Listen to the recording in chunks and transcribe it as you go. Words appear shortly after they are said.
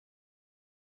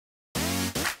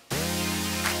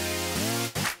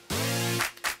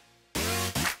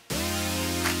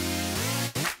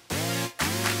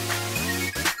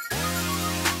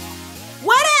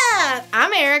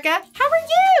America. How are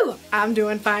you? I'm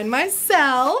doing fine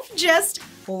myself. Just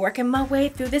working my way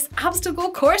through this obstacle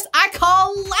course I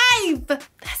call life.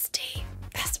 That's deep.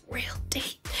 That's real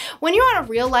deep. When you're on a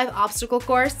real life obstacle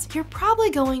course, you're probably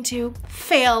going to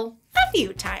fail a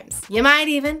few times. You might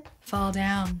even fall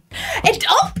down.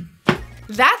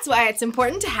 That's why it's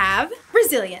important to have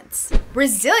resilience.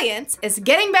 Resilience is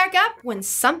getting back up when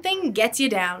something gets you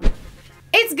down.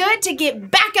 It's good to get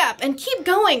back up and keep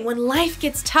going when life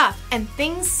gets tough and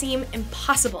things seem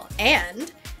impossible.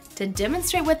 And to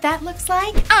demonstrate what that looks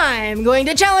like, I'm going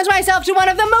to challenge myself to one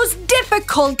of the most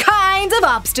difficult kinds of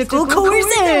obstacle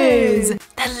courses.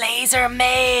 The laser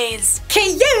maze.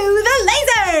 Cue the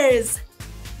lasers!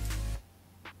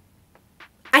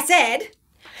 I said,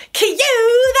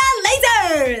 cue the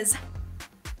lasers!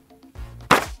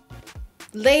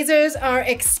 Lasers are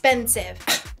expensive.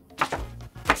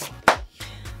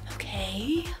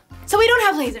 Okay, so we don't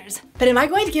have lasers, but am I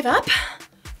going to give up?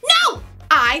 No!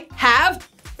 I have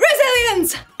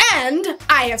resilience! And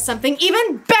I have something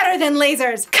even better than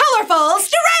lasers, colorful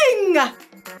string!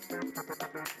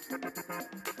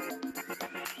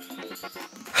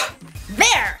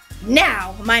 There!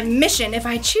 Now, my mission, if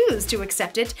I choose to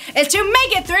accept it, is to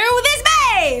make it through this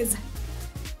maze!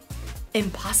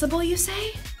 Impossible, you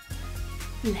say?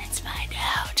 Let's find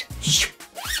out.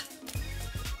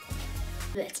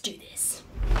 Let's do this.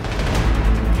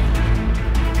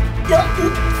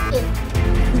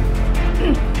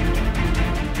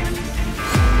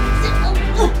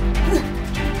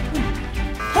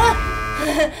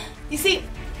 You see,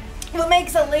 what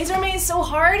makes a laser maze so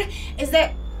hard is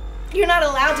that you're not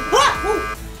allowed to.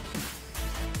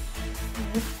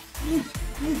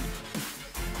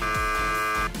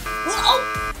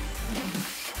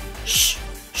 Shh,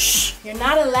 shh. You're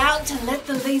not allowed to let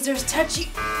the lasers touch you.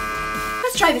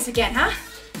 Let's try this again, huh?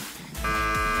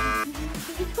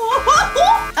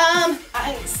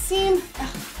 I seem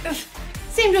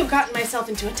to have gotten myself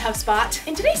into a tough spot.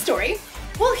 In today's story,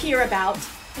 we'll hear about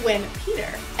when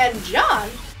Peter and John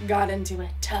got into a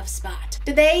tough spot.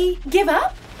 Did they give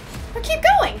up or keep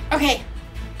going? Okay,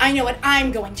 I know what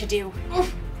I'm going to do.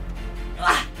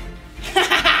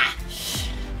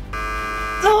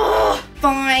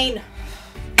 Fine.